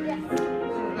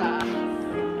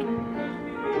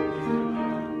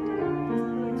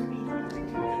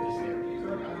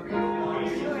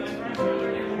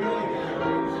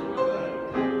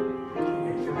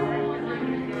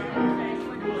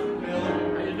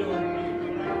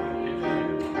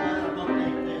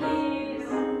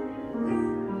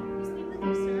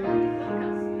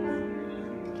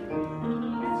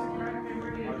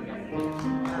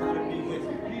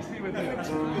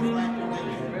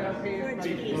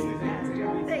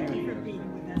 Thank you for being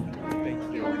with us. Thank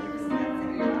you.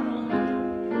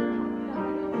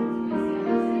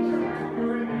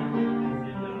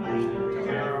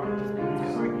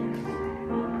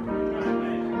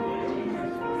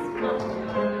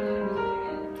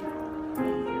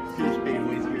 Peace be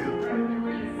with you.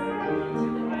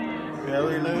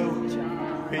 Mary Lou,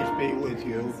 peace be with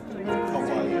you. How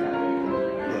are you?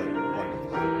 Good,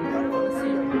 wonderful.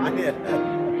 Yeah.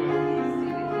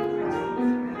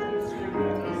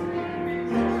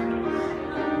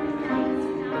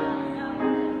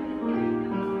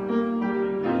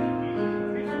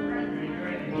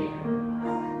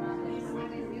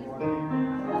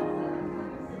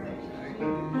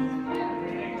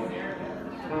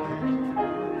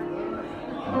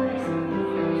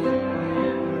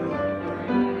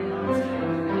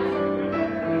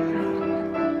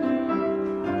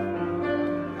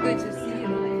 Good to see you,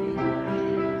 lady.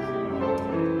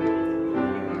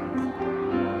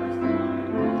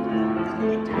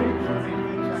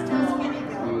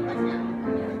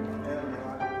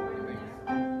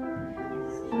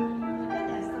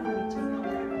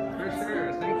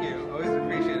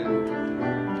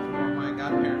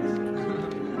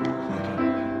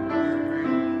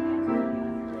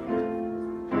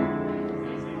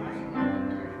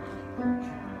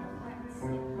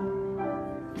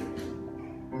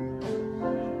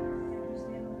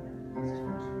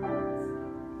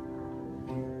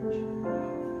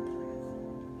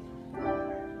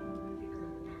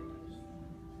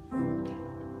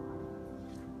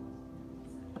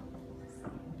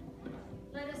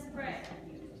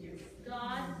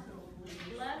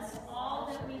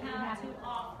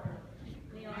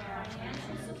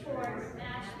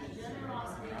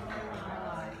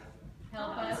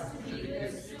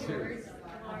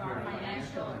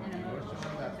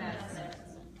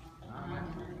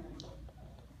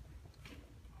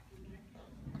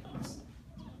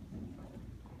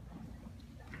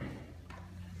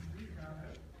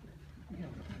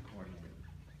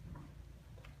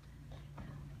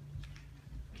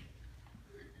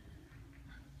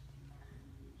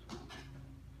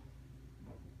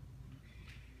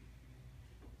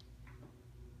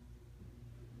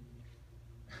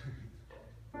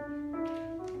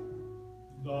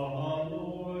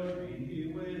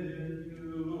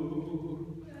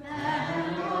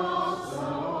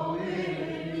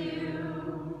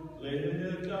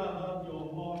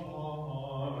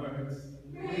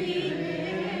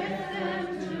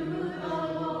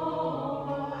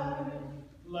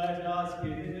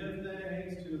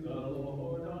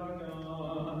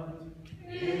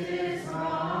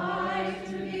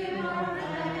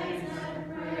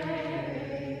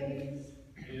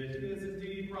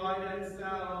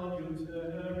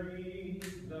 salutary,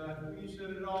 that we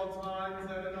should at all times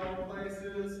and in all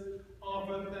places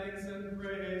offer thanks and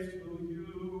praise to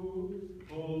you,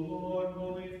 O Lord,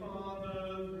 Holy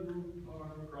Father, through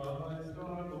our Christ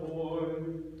our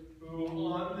Lord, who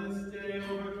on this day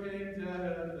overcame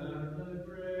death and the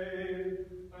grave,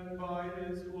 and by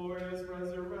his glorious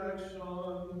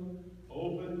resurrection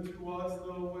opened to us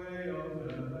the way of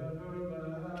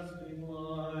everlasting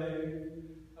life.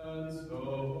 And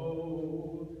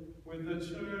so, with the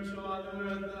church on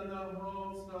earth and the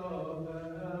host of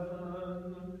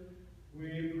heaven, we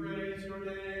praise your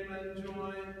name and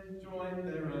join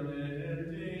their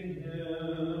unending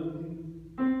hymn.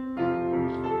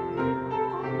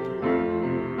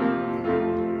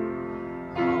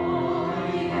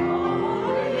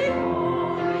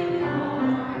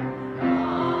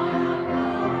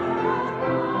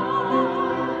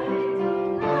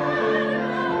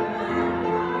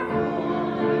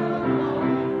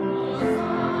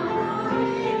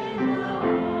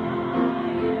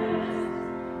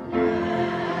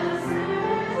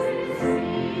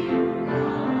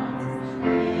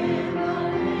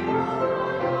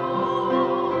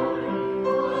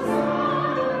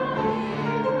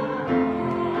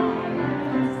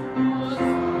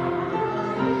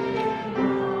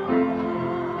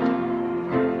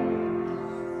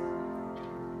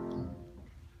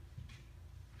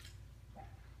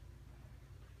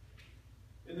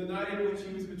 In the night in which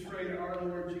he was betrayed, our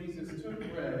Lord Jesus took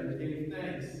bread and gave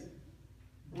thanks,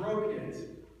 broke it,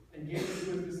 and gave it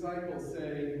to his disciples,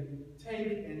 saying,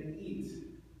 "Take and eat.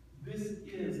 This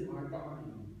is my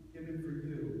body, given for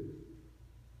you.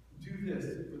 Do this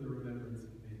for the remembrance of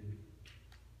me."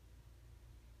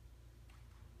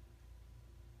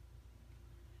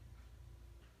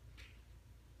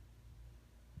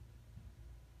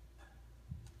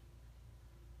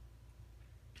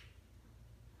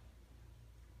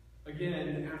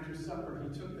 Again, after supper, he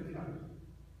took the cup,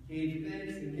 gave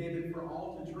thanks, and gave it for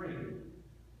all to drink,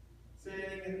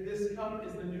 saying, "This cup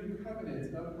is the new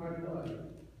covenant of my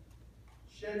blood,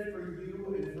 shed for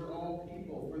you and for all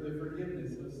people for the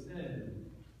forgiveness of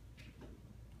sin.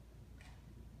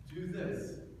 Do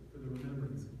this for the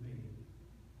remembrance of me."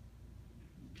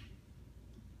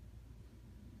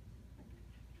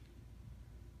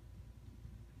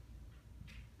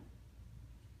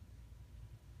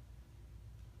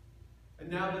 And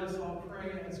now let us all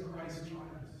pray as Christ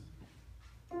taught us.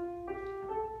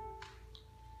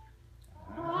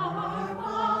 Our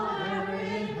Father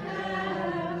in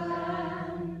heaven,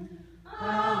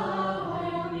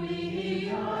 hallowed be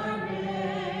your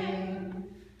name.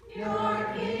 Your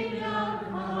kingdom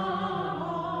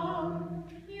come,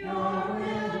 your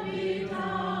will be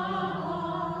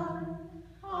done,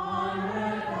 on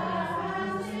earth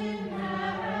as in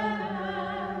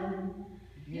heaven.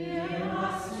 Give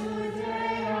us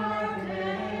today our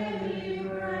daily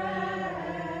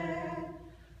bread,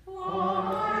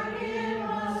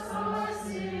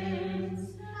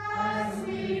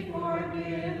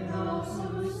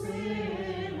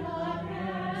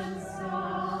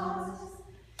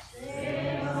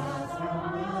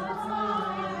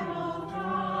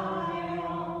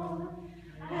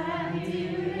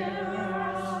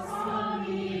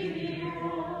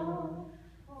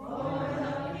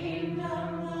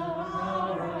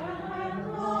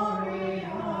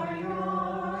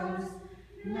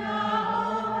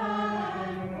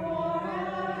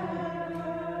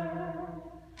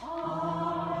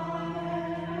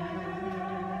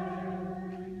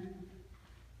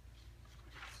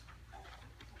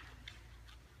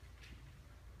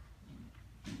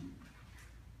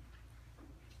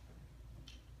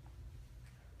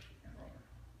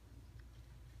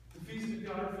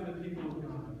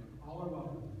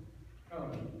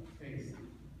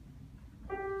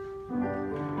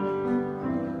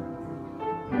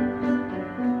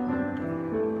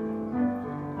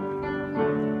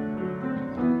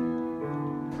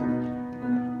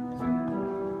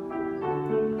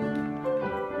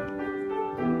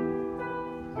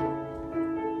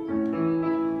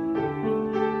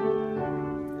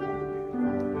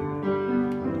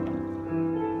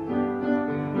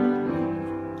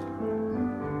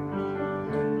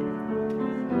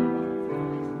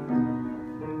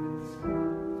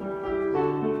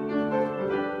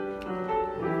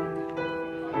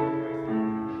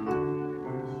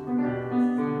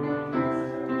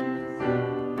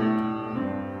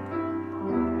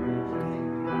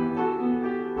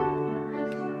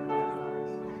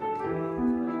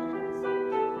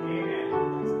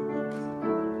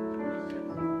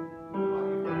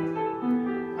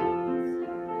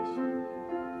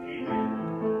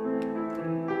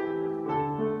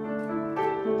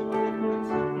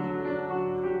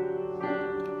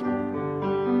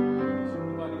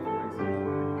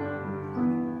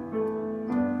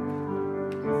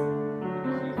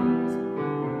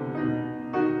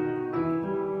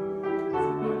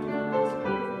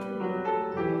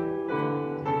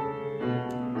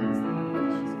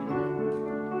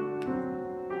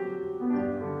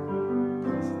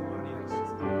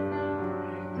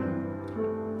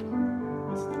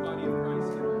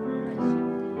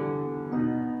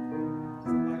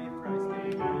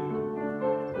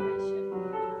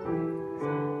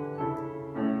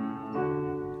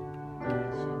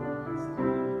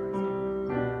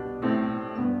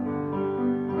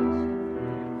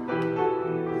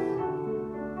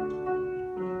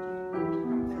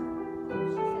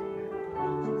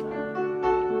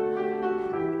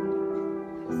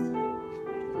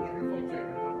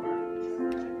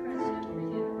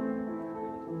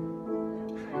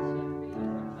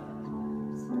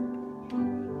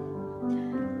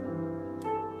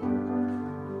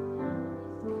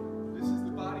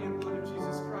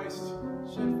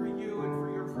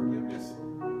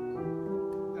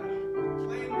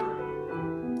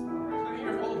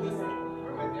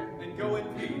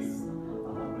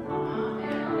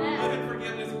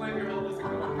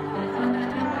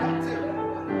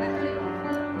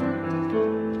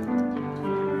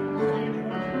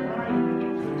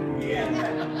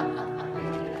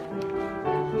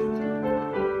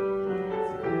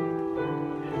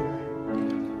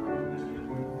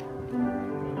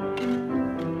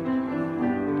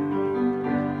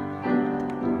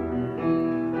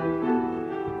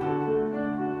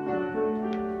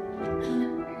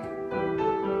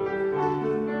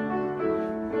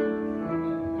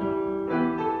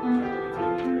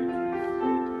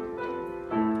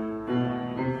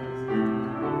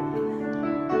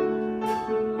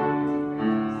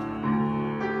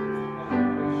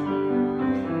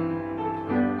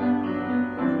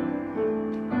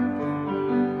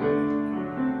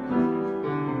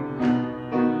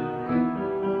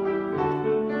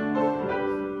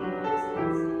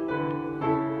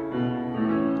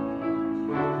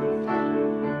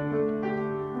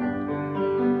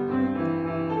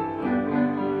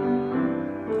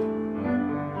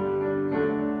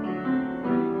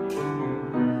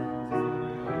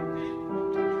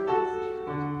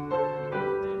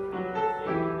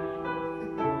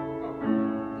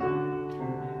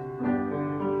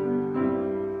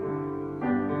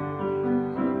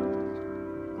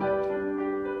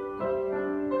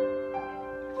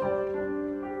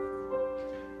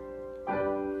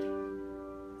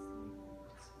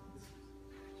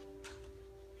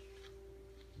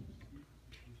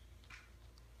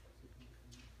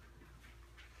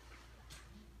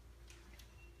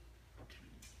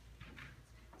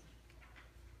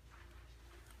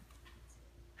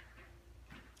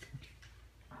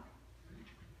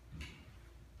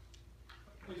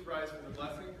 rise for the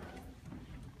blessing.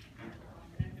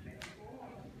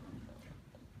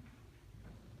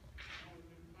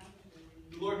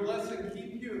 The Lord bless and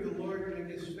keep you. The Lord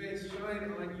make his face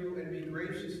shine on you and be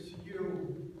gracious to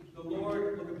you. The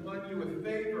Lord look upon you with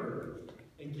favor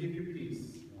and give you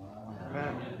peace.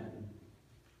 Amen.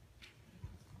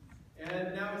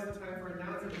 And now is the time for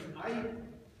announcements. I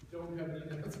don't have any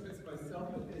announcements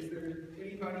myself, but is there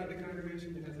anybody in the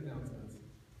congregation that has announcements?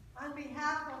 On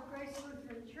behalf of Grace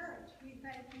Lutheran Church, we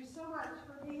thank you so much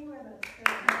for being with us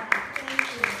tonight. Thank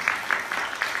you.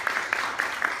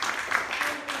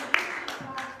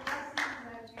 God's blessings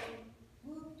as you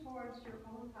move towards your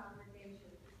own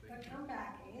congregation. But come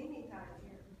back anytime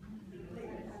here.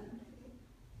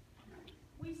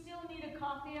 We still need a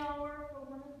coffee hour for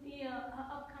one of the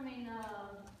upcoming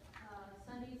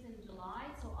Sundays in July,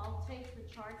 so I'll take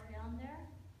the chart down there.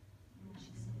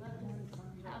 Let us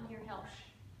have your help.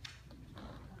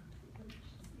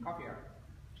 Coffee hour.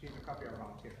 She's a coffee hour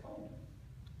volunteer.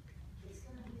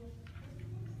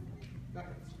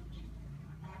 Nothing.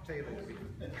 Tell you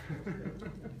later.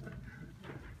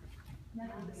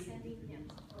 I'm sending him.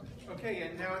 Okay,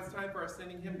 and now it's time for our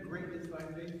sending him. Great is thy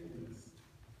faithfulness.